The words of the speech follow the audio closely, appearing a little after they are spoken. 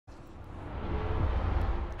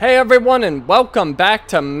Hey everyone, and welcome back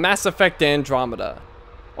to Mass Effect Andromeda.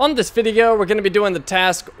 On this video, we're going to be doing the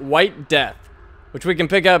task White Death, which we can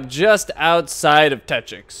pick up just outside of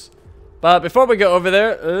Techix. But before we go over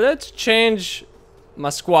there, let's change my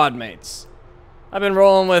squad mates. I've been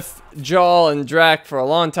rolling with Jaal and Drac for a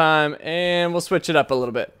long time, and we'll switch it up a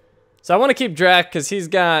little bit. So I want to keep Drac because he's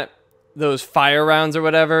got those fire rounds or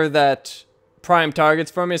whatever that prime targets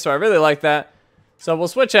for me, so I really like that. So we'll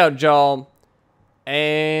switch out Jaal.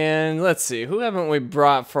 And let's see, who haven't we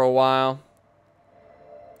brought for a while?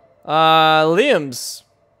 Liam's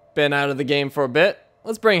been out of the game for a bit.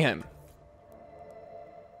 Let's bring him.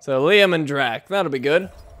 So Liam and Drac, that'll be good.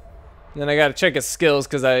 And then I gotta check his skills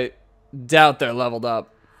because I doubt they're leveled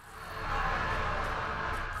up.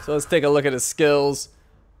 So let's take a look at his skills.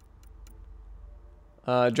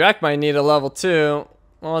 Drac might need a level 2.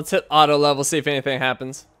 Well, let's hit auto level, see if anything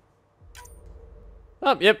happens.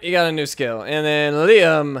 Oh, yep, you got a new skill. And then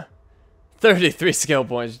Liam, 33 skill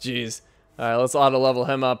points, jeez. Alright, let's auto level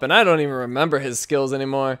him up. And I don't even remember his skills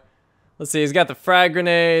anymore. Let's see, he's got the frag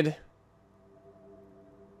grenade.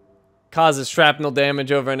 Causes shrapnel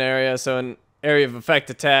damage over an area, so an area of effect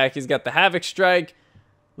attack. He's got the Havoc Strike.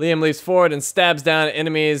 Liam leaps forward and stabs down at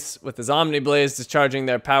enemies with his Omni Blaze, discharging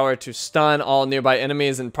their power to stun all nearby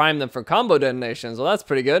enemies and prime them for combo detonations. Well, that's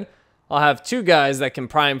pretty good. I'll have 2 guys that can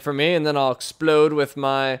prime for me, and then I'll explode with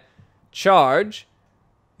my charge.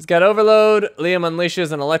 He's got Overload. Liam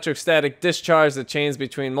unleashes an electrostatic discharge that chains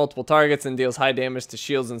between multiple targets and deals high damage to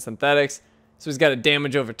shields and synthetics. So he's got a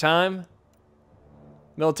damage over time.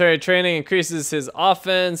 Military training increases his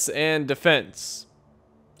offense and defense.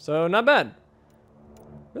 So not bad.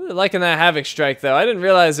 Really liking that Havoc Strike though. I didn't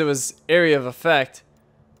realize it was area of effect.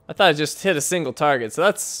 I thought it just hit a single target, so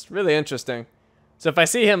that's really interesting. So if I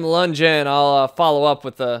see him lunge in, I'll follow up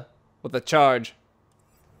with a charge.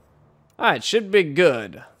 Alright, should be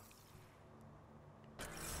good.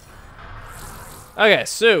 Okay,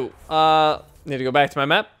 so, need to go back to my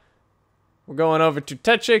map. We're going over to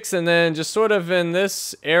Techix, and then just sort of in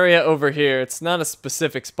this area over here. It's not a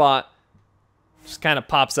specific spot. Just kind of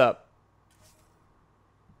pops up.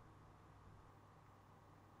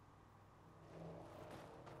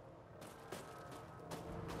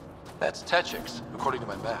 That's Techix, according to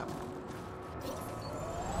my map.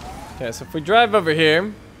 Okay, so if we drive over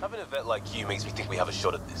here. Having a vet like you makes me think we have a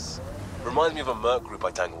shot at this. Reminds me of a merc group I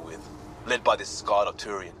tangle with, led by this scarred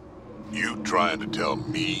Arcturian. You trying to tell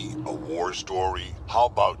me a war story? How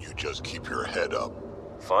about you just keep your head up?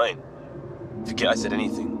 Fine. Forget I said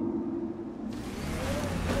anything.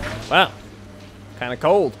 Wow, kind of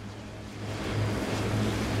cold.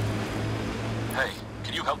 Hey,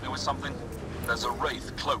 can you help me with something? There's a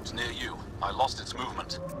wraith cloaked near you. I lost its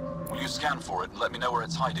movement. Will you scan for it and let me know where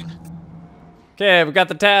it's hiding? Okay, we got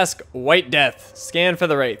the task, White Death. Scan for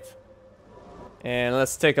the wraith. And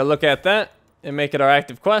let's take a look at that and make it our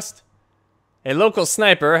active quest. A local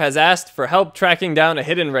sniper has asked for help tracking down a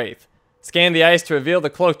hidden wraith. Scan the ice to reveal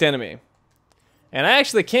the cloaked enemy. And I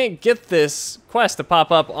actually can't get this quest to pop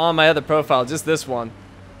up on my other profile, just this one.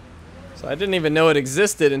 So I didn't even know it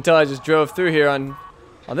existed until I just drove through here on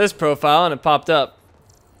this profile and it popped up.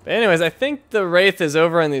 But anyways, I think the wraith is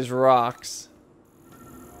over in these rocks.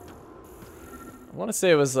 I want to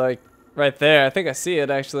say it was like right there. I think I see it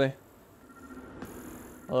actually.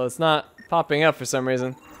 Although it's not popping up for some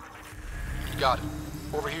reason. Got it.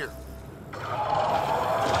 Over here.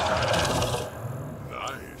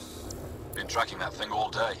 Nice. Been tracking that thing all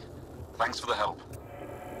day. Thanks for the help.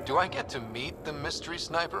 Do I get to meet the mystery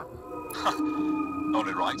sniper?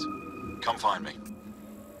 Only right. Come find me.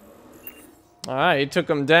 Alright, he took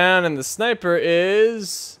him down, and the sniper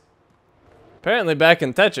is apparently back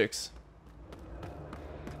in Techix.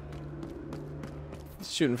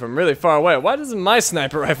 He's shooting from really far away. Why doesn't my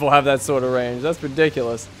sniper rifle have that sort of range? That's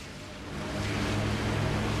ridiculous.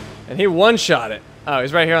 And he one-shot it. Oh,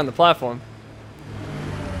 he's right here on the platform.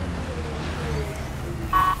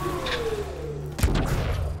 I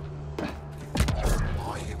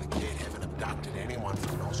hear the kid haven't abducted anyone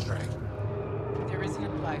from Australia. There isn't a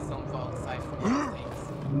place on Vault safe for most things.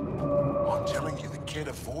 I'm telling you, the kid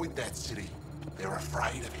avoid that city. They're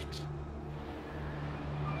afraid of it.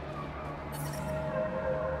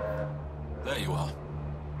 There you are.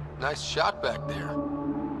 Nice shot back there.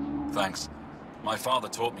 Thanks. My father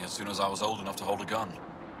taught me as soon as I was old enough to hold a gun.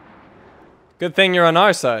 Good thing you're on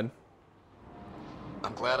our side.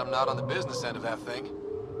 I'm glad I'm not on the business end of that thing.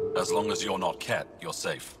 As long as you're not Cat, you're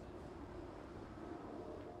safe.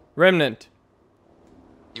 Remnant.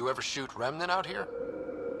 You ever shoot Remnant out here?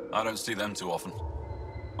 I don't see them too often.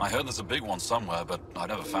 I heard there's a big one somewhere, but I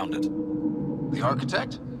never found it. The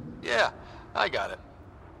architect? Yeah, I got it.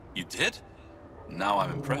 You did? Now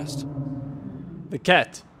I'm impressed. The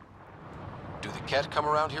cat. Do the cat come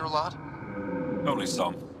around here a lot? Only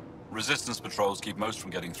some. Resistance patrols keep most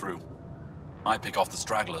from getting through. I pick off the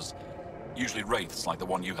stragglers. Usually wraiths like the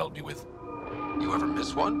one you helped me with. You ever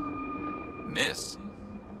miss one? Miss?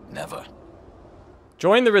 Never.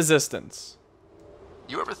 Join the resistance.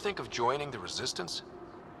 You ever think of joining the Resistance?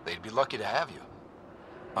 They'd be lucky to have you.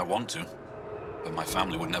 I want to, but my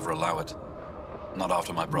family would never allow it. Not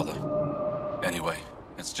after my brother. Anyway,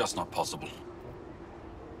 it's just not possible.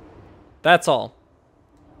 That's all.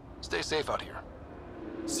 Stay safe out here.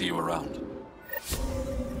 See you around.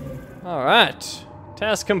 Alright.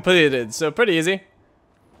 Task completed, so pretty easy.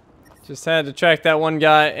 Just had to track that one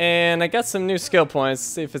guy, and I got some new skill points.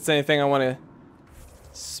 See if it's anything I want to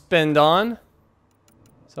spend on.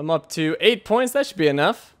 So I'm up to 8 points, that should be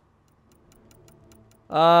enough.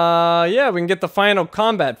 Yeah, we can get the final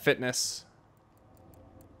combat fitness.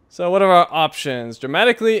 So what are our options?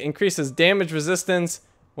 Dramatically increases damage resistance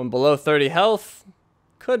when below 30 health.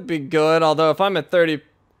 Could be good, although if I'm at 30%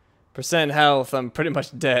 health, I'm pretty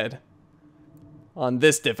much dead on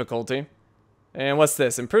this difficulty. And what's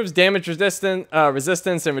this? Improves damage resistance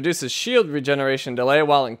and reduces shield regeneration delay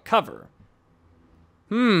while in cover.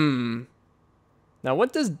 Now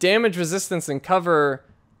what does damage resistance and cover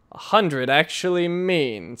 100 actually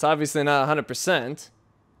mean? It's obviously not 100%.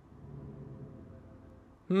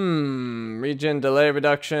 Regen delay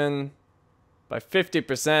reduction by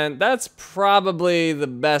 50%. That's probably the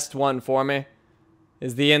best one for me,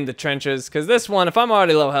 is the in the trenches. Because this one, if I'm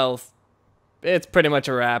already low health, it's pretty much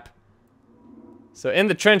a wrap. So in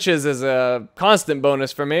the trenches is a constant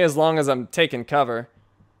bonus for me as long as I'm taking cover,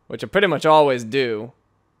 which I pretty much always do.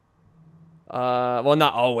 Well,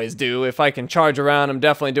 not always do. If I can charge around, I'm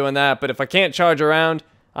definitely doing that. But if I can't charge around,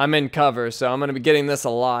 I'm in cover. So I'm going to be getting this a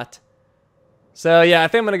lot. So yeah, I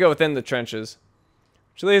think I'm going to go within the trenches.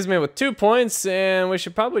 Which leaves me with 2 points, and we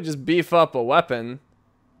should probably just beef up a weapon.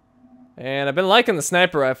 And I've been liking the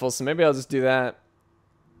sniper rifle, so maybe I'll just do that.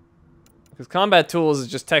 Because combat tools is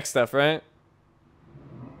just tech stuff, right?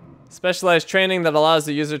 Specialized training that allows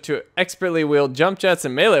the user to expertly wield jump jets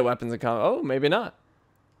and melee weapons in combat. Oh, maybe not.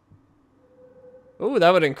 Ooh,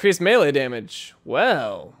 that would increase melee damage.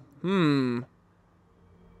 Well,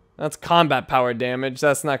 that's combat power damage.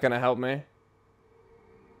 That's not going to help me.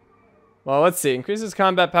 Well, let's see. Increases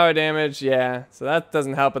combat power damage. Yeah, so that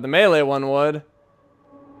doesn't help, but the melee one would.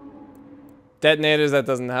 Detonators, that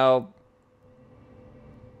doesn't help.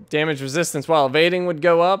 Damage resistance while evading would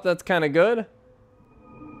go up. That's kind of good.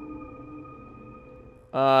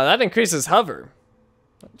 That increases hover.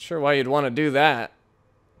 Not sure why you'd want to do that.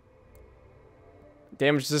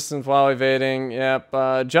 Damage resistance while evading.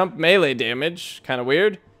 Yep. Jump melee damage. Kind of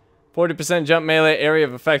weird. 40% jump melee area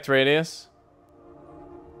of effect radius.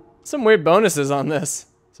 Some weird bonuses on this.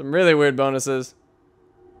 Some really weird bonuses.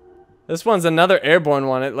 This one's another airborne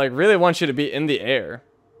one. It like really wants you to be in the air.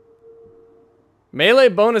 Melee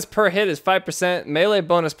bonus per hit is 5%. Melee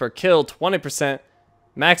bonus per kill 20%.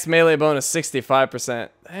 Max melee bonus 65%.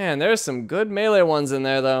 Man, there's some good melee ones in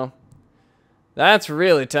there though. That's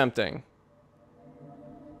really tempting.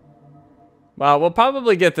 Well, we'll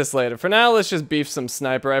probably get this later. For now, let's just beef some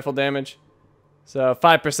sniper rifle damage. So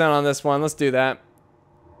 5% on this one. Let's do that.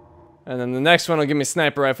 And then the next one will give me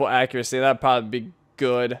sniper rifle accuracy. That'd probably be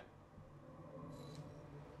good.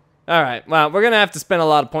 Alright, well, we're going to have to spend a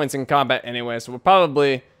lot of points in combat anyway. So we'll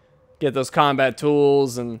probably get those combat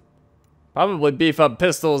tools and probably beef up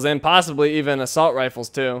pistols and possibly even assault rifles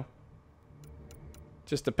too.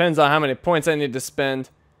 Just depends on how many points I need to spend.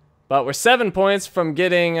 But we're 7 points from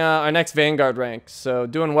getting our next Vanguard rank. So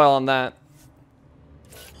doing well on that.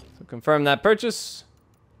 So confirm that purchase.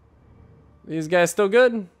 These guys still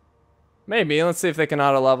good? Maybe. Let's see if they can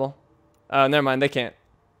auto level. Oh, never mind. They can't.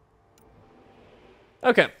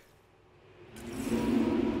 Okay.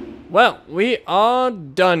 Well, we are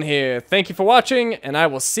done here. Thank you for watching, and I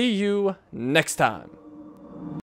will see you next time.